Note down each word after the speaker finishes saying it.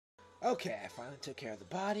Okay, I finally took care of the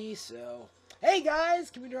body, so... Hey guys,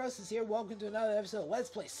 COMPUTEROSIS here, welcome to another episode of Let's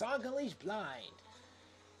Play Sonic Unleashed Blind.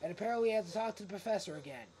 And apparently I have to talk to the professor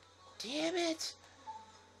again. Damn it!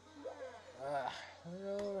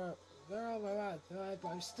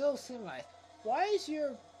 I'm still civilized. Why is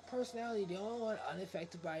your personality the only one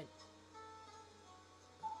unaffected by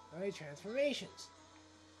transformations?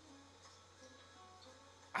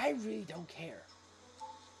 I really don't care.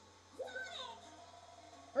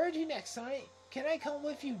 Heard you next, Sonic. Can I come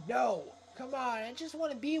with you? No. Come on, I just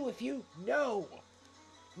want to be with you. No.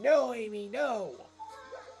 No, Amy, no.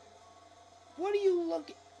 What are you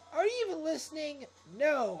looking... Are you even listening?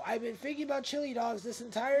 No, I've been thinking about chili dogs this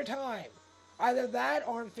entire time. Either that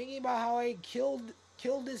or I'm thinking about how I killed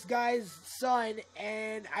this guy's son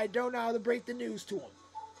and I don't know how to break the news to him.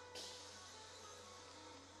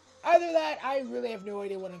 Either that, I really have no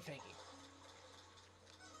idea what I'm thinking.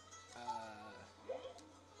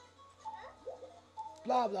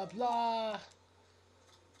 Blah, blah, blah.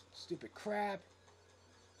 Stupid crap.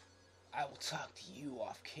 I will talk to you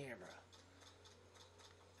off camera.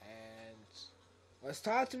 And let's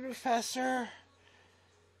talk to the professor.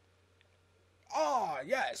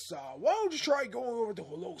 Yes. Why don't you try going over to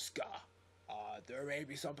Holoska? There may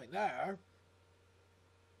be something there.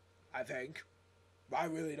 I think. I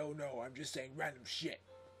really don't know. I'm just saying random shit.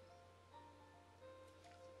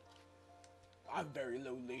 I'm very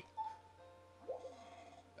lonely.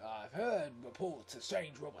 I've heard reports of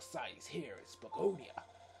strange robot-sites here in Spagonia.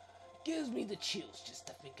 Gives me the chills just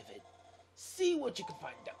to think of it. See what you can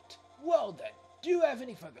find out. Well then, do you have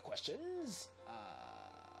any further questions?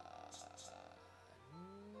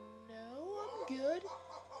 No, I'm good.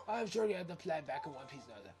 I'm sure you have the plan back in one piece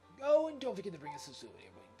or another. Oh, and don't forget to bring us some souvenir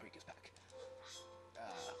when you bring us back.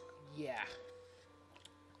 Yeah.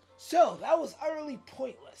 So, that was utterly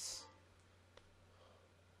pointless.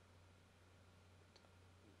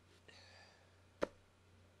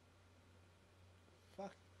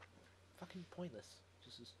 Fucking pointless.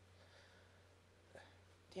 Just as...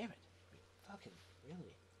 Damn it. Fucking,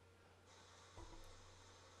 really.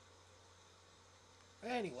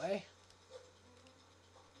 Anyway.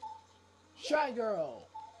 Shy Girl!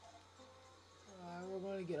 We're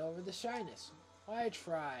going to get over the shyness. Why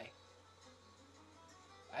try?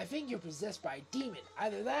 I think you're possessed by a demon.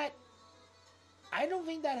 Either that... I don't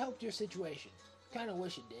think that helped your situation. Kinda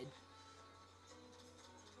wish it did.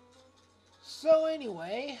 So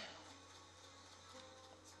anyway...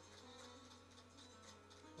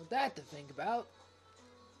 With that to think about,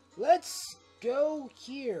 let's go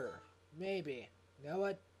here. Maybe. You know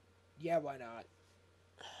what? Yeah, why not?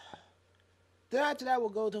 Then after that, we'll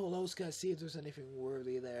go to Holoska and see if there's anything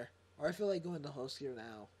worthy there. Or I feel like going to Holoska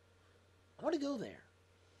now. I want to go there.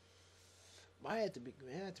 Might have to be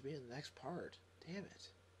in the next part. Damn it.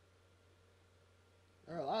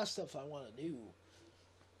 There are a lot of stuff I want to do.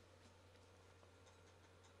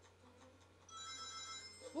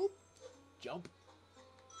 Whoop. Jump.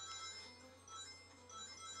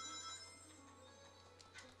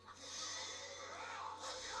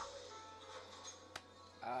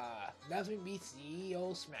 Nothing beats the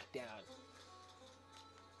old Smackdown.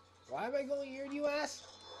 Why am I going here, do you ask?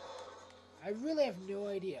 I really have no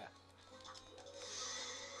idea.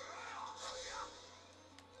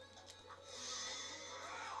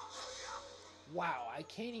 Wow, I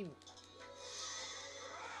can't even...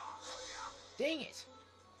 Dang it!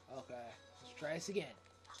 Okay, let's try this again.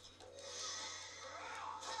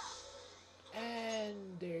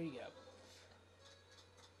 And there you go.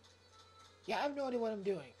 Yeah, I have no idea what I'm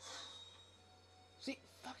doing. See,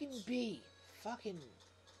 fucking B. Fucking...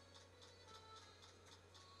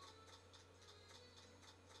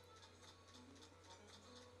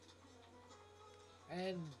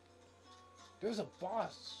 And... there's a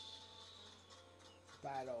boss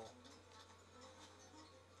battle.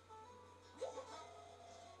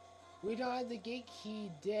 We don't have the gate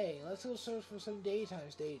key day. Let's go search for some daytime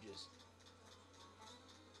stages.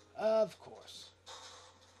 Of course.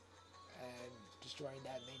 And destroying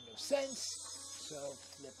that made no sense. So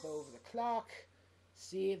flip over the clock.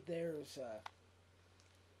 See if there's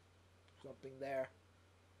something there.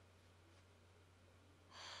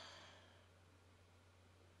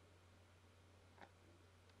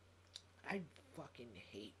 I fucking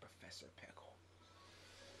hate Professor Pickle.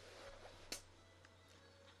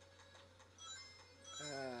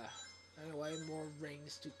 Anyway, more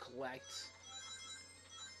rings to collect.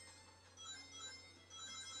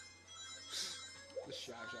 The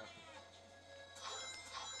Shaja.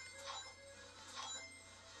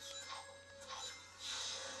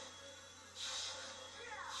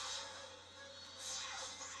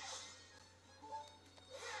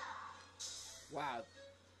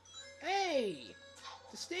 Hey!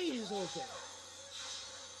 The stage is open.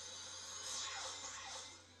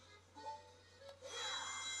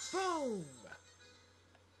 Boom!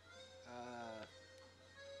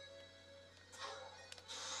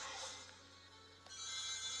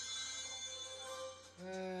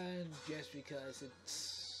 And just because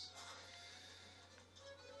it's...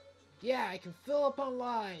 Yeah, I can fill up on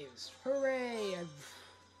lives. Hooray!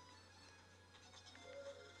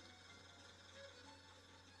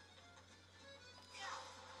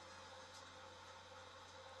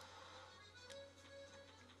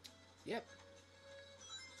 Yep.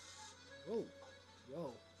 Whoa.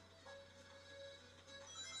 Whoa.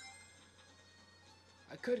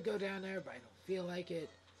 I could go down there, but I don't feel like it.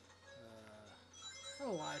 A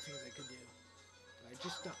lot of things I could do. But I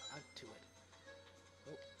just don't up to it.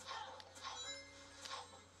 Oh.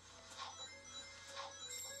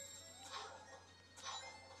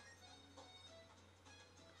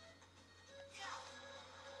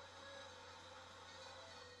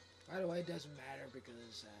 By the way, it doesn't matter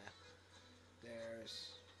because there's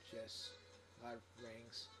just a lot of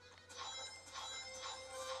rings.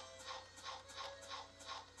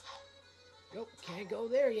 Nope, can't go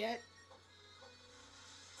there yet.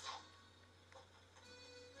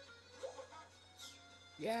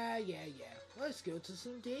 Yeah. Let's go to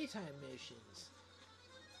some daytime missions.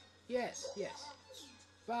 Yes.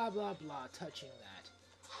 Blah, blah, blah, touching that.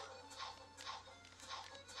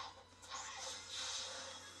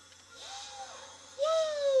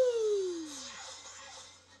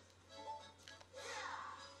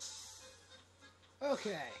 Woo!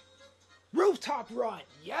 Okay. Rooftop Run,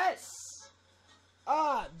 yes!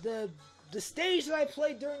 The stage that I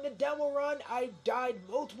played during the demo run, I died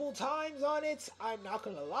multiple times on it. I'm not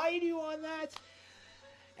gonna lie to you on that.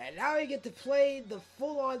 And now I get to play the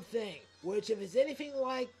full-on thing, which if it's anything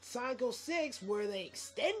like Sonic 06, where they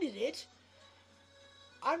extended it,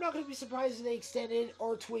 I'm not gonna be surprised if they extended it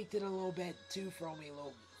or tweaked it a little bit to throw me a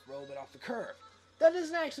little bit off the curve. That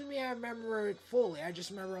doesn't actually mean I remember it fully. I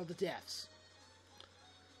just remember all the deaths.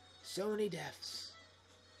 So many deaths.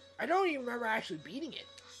 I don't even remember actually beating it.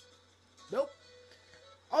 Nope.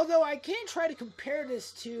 Although I can try to compare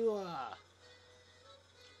this to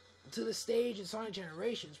the stage in Sonic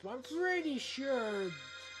Generations, but I'm pretty sure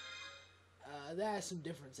that has some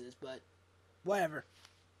differences, but whatever.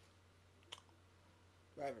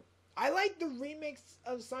 I like the remix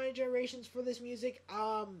of Sonic Generations for this music.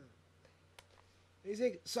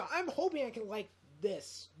 So I'm hoping I can like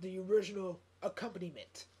this, the original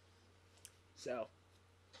accompaniment. So.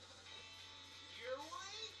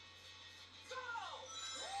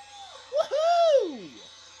 Woohoo!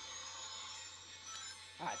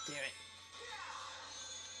 Ah, damn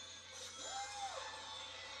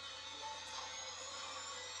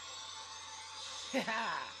it.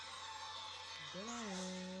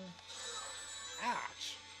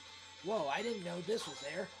 Ouch. Whoa, I didn't know this was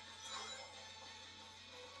there.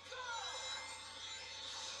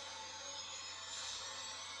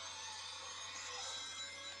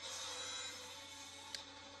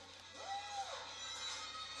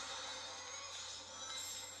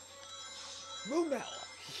 Moonmel!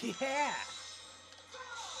 Yeah!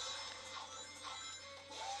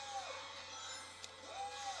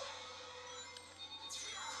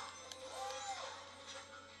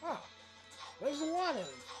 Oh, there's a lot of them.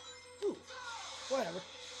 Ooh, whatever.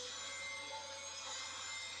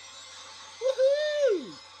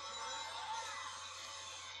 Woohoo!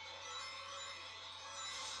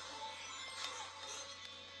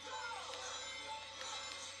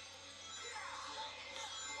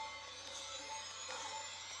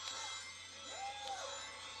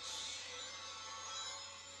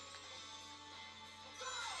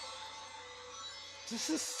 This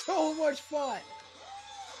is so much fun!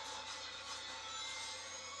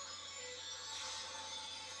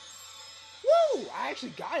 Woo! I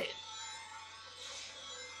actually got it!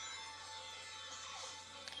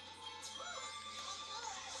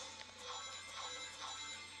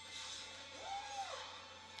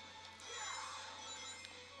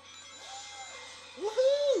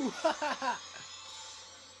 Woohoo!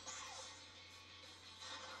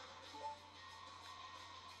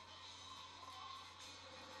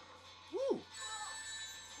 Woo!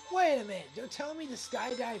 Wait a minute, they're telling me to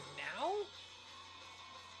skydive now?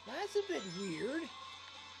 That's a bit weird.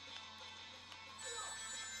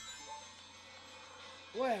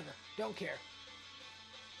 Whatever, don't care.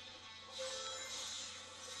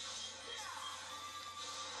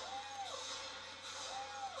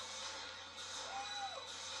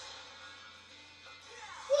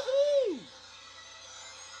 Woohoo!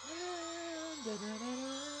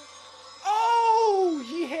 Oh,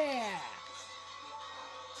 yeah!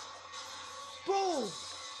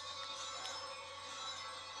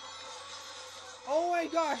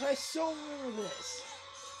 gosh, I so remember this.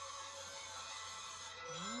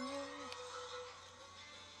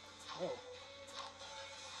 Oh.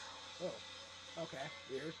 Oh. Okay.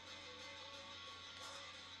 Weird.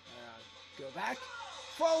 Go back.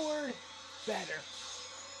 Forward. Better.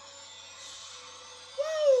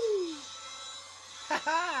 Woo!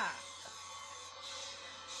 Haha!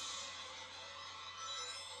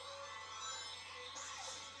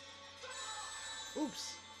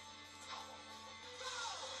 Oops.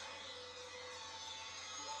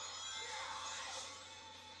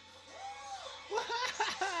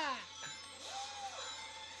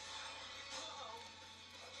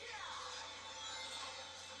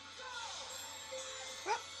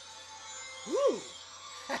 Woo!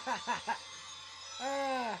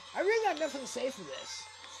 I really got nothing to say for this.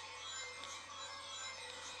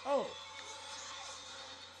 Oh.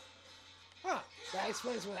 Huh. That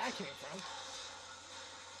explains where that came from.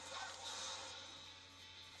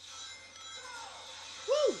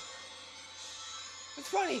 Woo! It's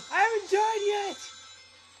funny. I haven't died yet.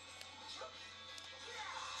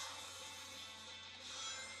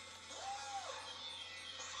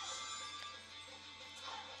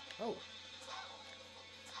 Oh.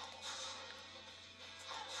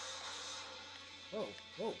 Oh.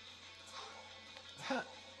 Oh. Huh.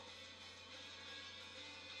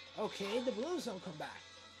 Okay, the balloons don't come back.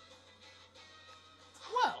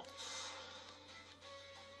 Well.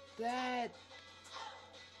 That's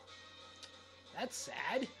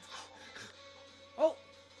sad. Oh.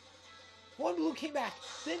 One balloon came back.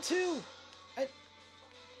 Then two.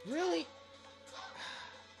 Really?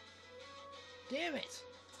 Damn it.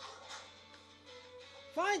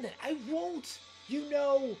 Fine then. I won't,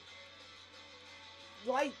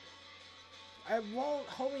 like, I won't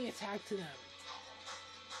homing attack to them.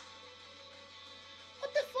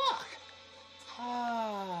 What the fuck?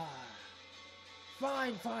 Ah.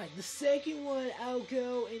 Fine, fine. The second one I'll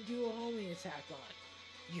go and do a homing attack on.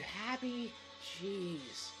 You happy?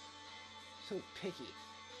 Jeez. So picky.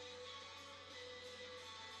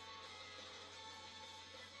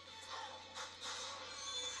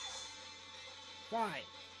 Fine.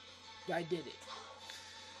 I did it.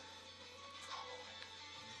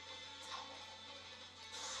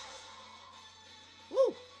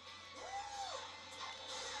 Woo!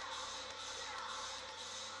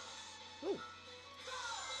 Woo! Woo!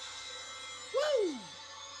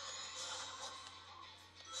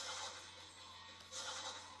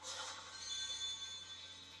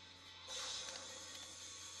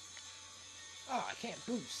 Oh, I can't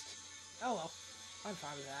boost. Oh well. I'm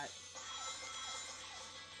fine with that.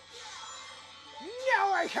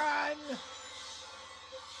 Now I can!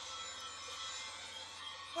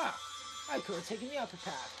 Ah, I could have taken the upper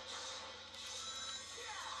path.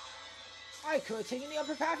 I could have taken the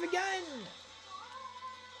upper path again!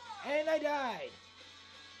 And I died.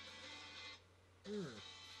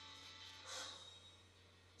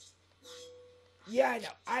 Yeah, I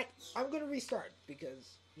know. I'm gonna restart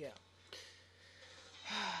because, yeah.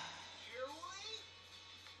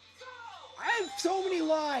 I have so many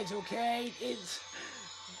lives, okay? It's...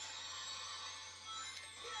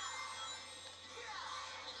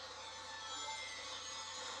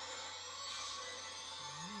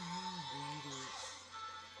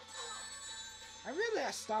 I really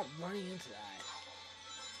have to stop running into that.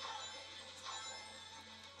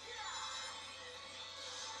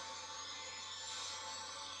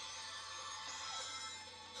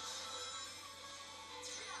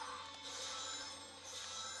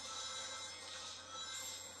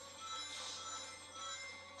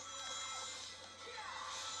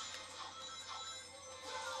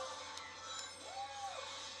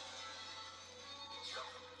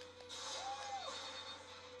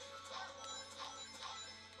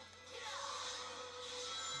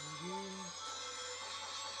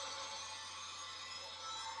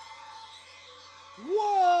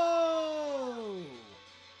 Whoa!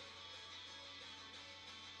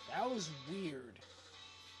 That was weird.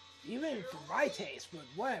 Even for my taste, but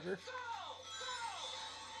whatever.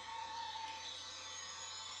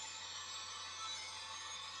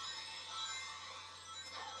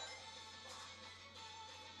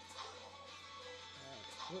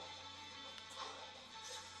 Whoop.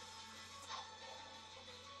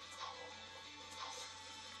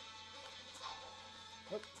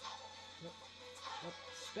 Whoop. Whoop. Whoop.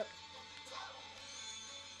 Yep.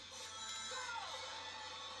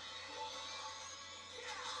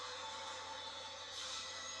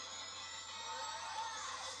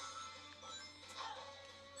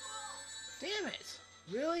 Damn it!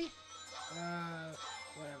 Really?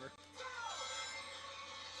 Whatever.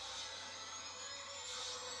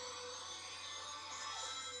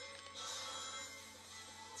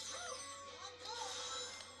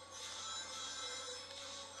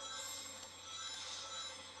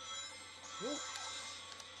 Ooh.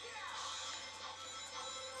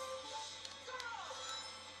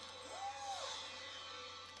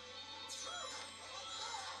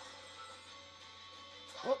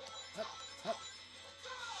 Oh, up, up.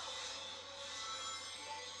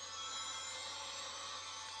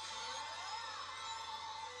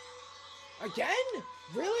 Again?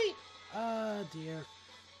 Really? Oh dear.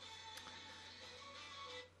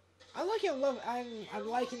 I'm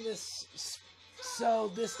liking this,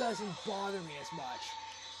 so this doesn't bother me as much.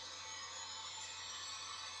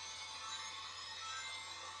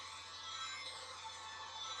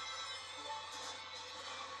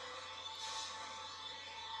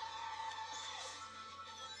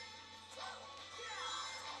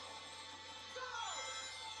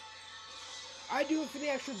 I do it for the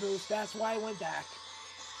extra boost, that's why I went back.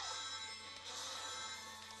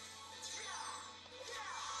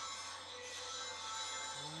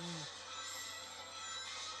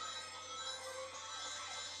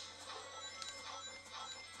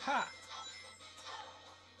 Ha!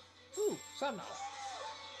 Ooh, somehow.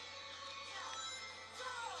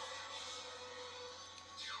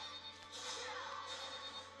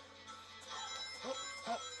 Oh,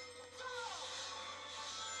 oh.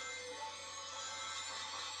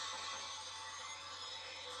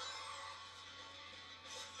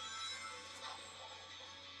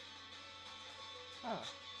 Huh.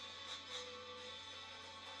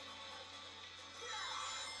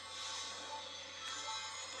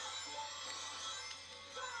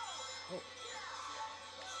 Oh.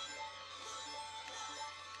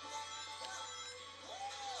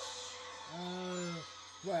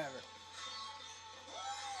 Whatever.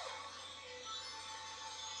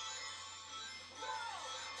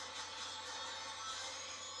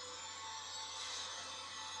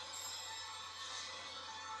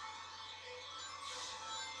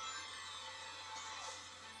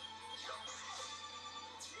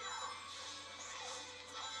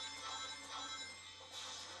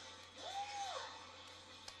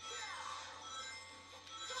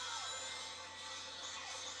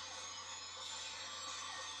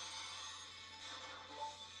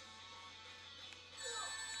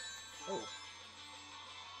 Oh.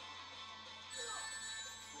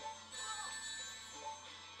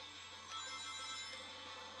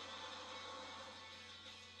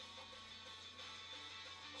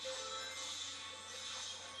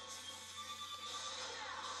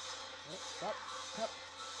 Oh, up, up.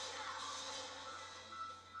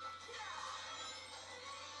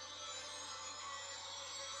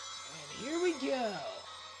 And here we go.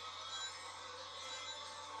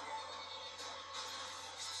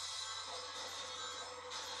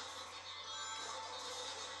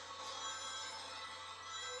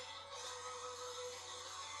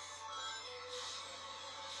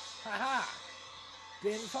 Haha!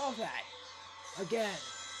 Didn't fall that. Again.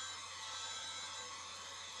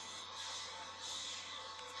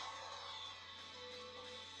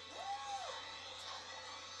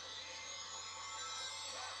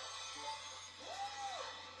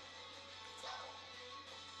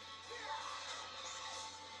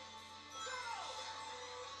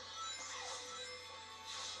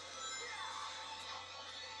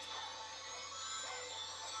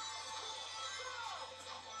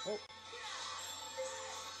 Oh.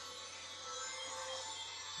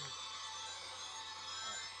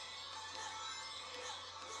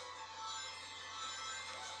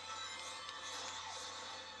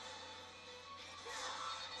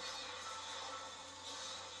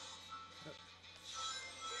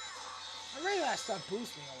 I really gotta stop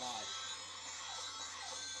boosting a lot.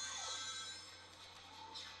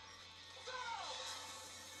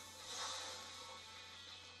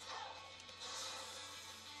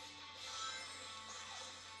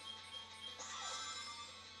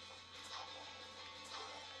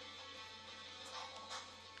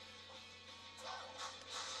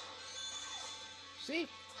 See?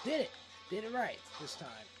 Did it. Did it right this time.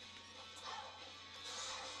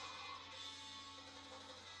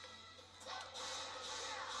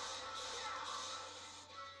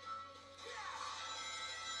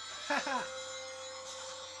 Haha!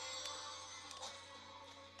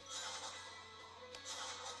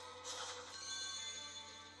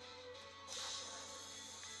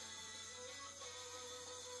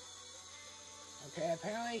 Okay,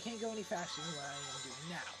 apparently I can't go any faster than what I am doing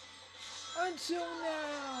now. Until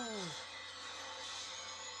now!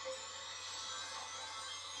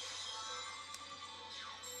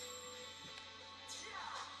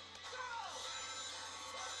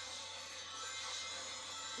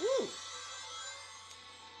 Ooh!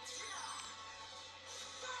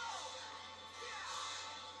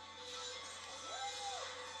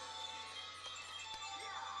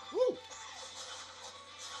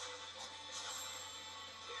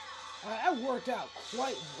 that worked out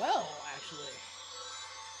quite well, actually.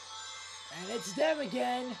 And it's them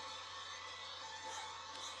again.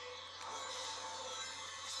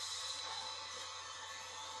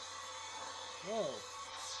 Whoa.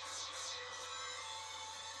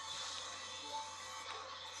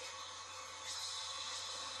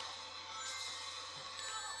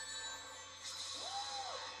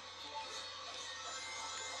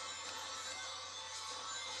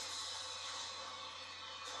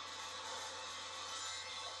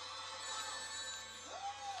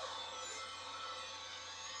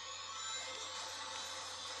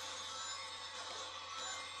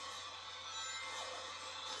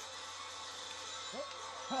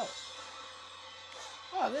 Oh.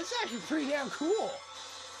 Oh, this is actually pretty damn cool.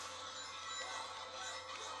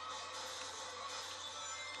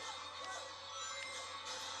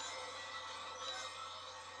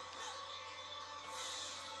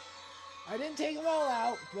 I didn't take them all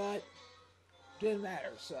out, but didn't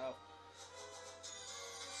matter, so.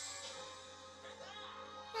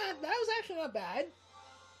 That was actually not bad.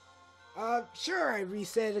 Sure, I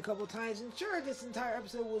reset it a couple times, and sure, this entire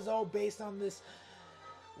episode was all based on this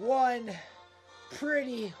one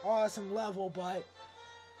pretty awesome level, but,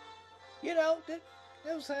 you know, that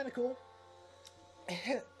was kind of cool.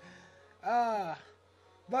 But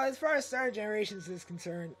as far as Star Generations is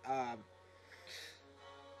concerned,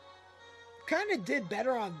 kind of did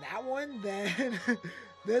better on that one than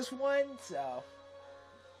this one, so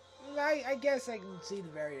I guess I can see the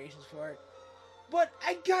variations for it. But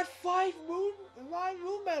I got 5 moon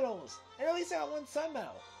medals, and at least I got 1 sun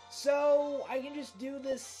medal, so I can just do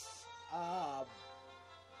this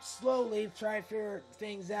slowly, try to figure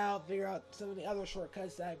things out, figure out some of the other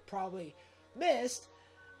shortcuts that I probably missed.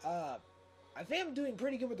 I think I'm doing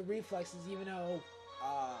pretty good with the reflexes, even though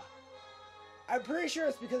I'm pretty sure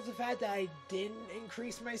it's because of the fact that I didn't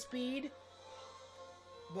increase my speed.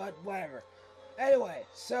 But whatever. Anyway,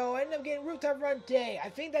 so I ended up getting Rooftop Run Day. I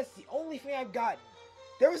think that's the only thing I've gotten.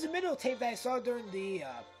 There was a middle tape that I saw during the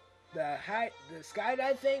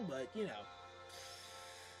skydive thing, but you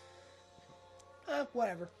know,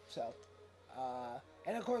 whatever. So,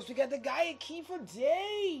 and of course we got the Gaia Key for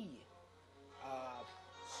Day.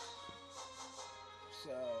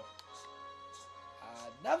 So,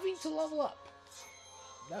 nothing to level up.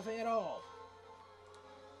 Nothing at all.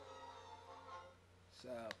 So,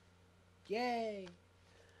 yay.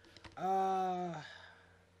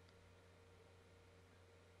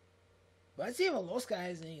 Let's see if Aloska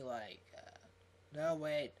has any, like, no,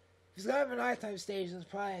 wait. If he's gonna have a nighttime stage, then it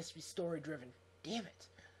probably has to be story-driven. Damn it.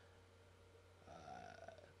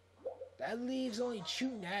 That leaves only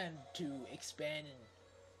Chunan to expand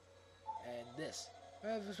and this.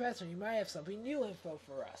 Professor, you might have something new info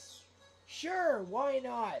for us. Sure, why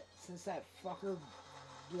not? Since that fucker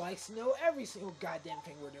likes to know every single goddamn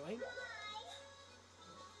thing we're doing.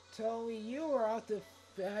 Told me you were out to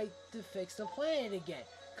fight to fix the planet again.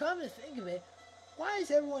 Come to think of it, why is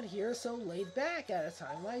everyone here so laid back at a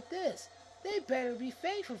time like this? They better be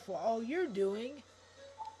thankful for all you're doing.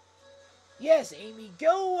 Yes, Amy,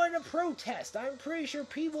 go on a protest. I'm pretty sure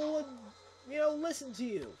people would, you know, listen to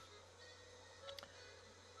you.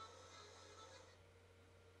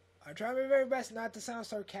 I try my very best not to sound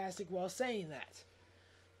sarcastic while saying that.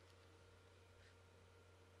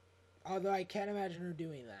 Although I can't imagine her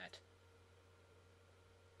doing that.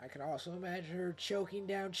 I can also imagine her choking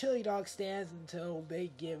down chili dog stands until they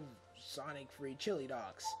give Sonic free chili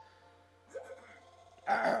dogs.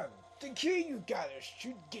 The key you gathered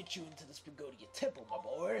should get you into the Spagodia Temple, my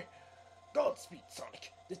boy. Godspeed,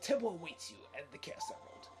 Sonic. The temple awaits you and the Chaos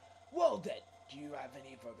Emerald. Well then, do you have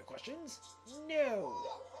any further questions? No.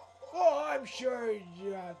 Oh, I'm sure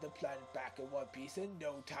you have the planet back in one piece in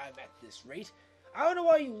no time at this rate. I don't know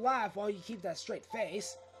why you laugh while you keep that straight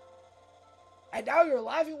face. And now you're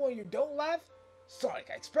laughing when you don't laugh? Sonic,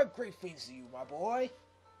 I expect great things to you, my boy.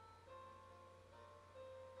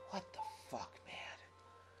 What the fuck, man?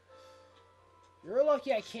 You're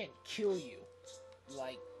lucky I can't kill you.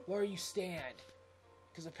 Like, where you stand.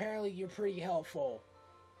 Because apparently you're pretty helpful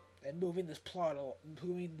in moving this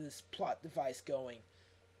plot device going.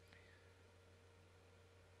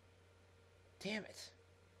 Damn it.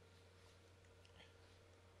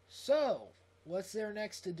 So, what's there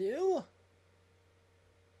next to do?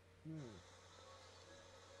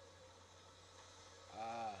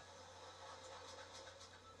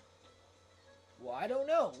 Well, I don't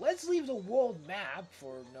know. Let's leave the world map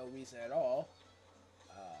for no reason at all.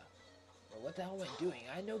 Well, what the hell am I doing?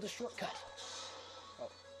 I know the shortcut. Oh,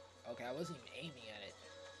 okay, I wasn't even aiming at it.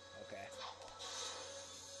 Okay.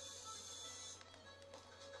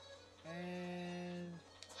 And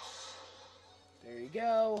There you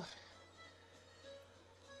go.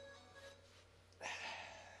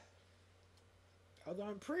 Although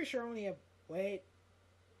I'm pretty sure I only have... Wait.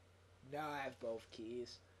 No, I have both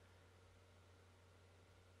keys.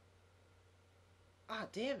 Ah,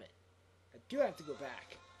 damn it. I do have to go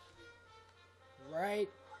back. Right?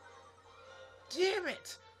 Damn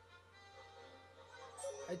it!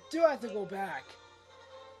 I do have to go back.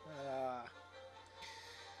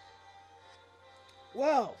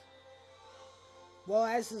 Well,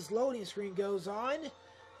 as this loading screen goes on,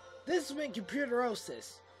 this has been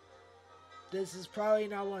COMPUTEROSIS. This is probably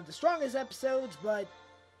not one of the strongest episodes, but,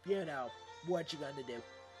 you know, what you gonna do.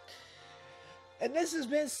 And this has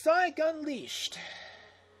been Sonic Unleashed.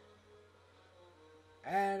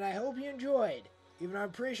 And I hope you enjoyed, even though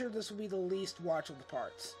I'm pretty sure this will be the least watchable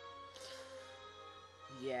parts.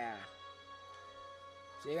 Yeah.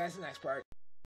 See you guys in the next part.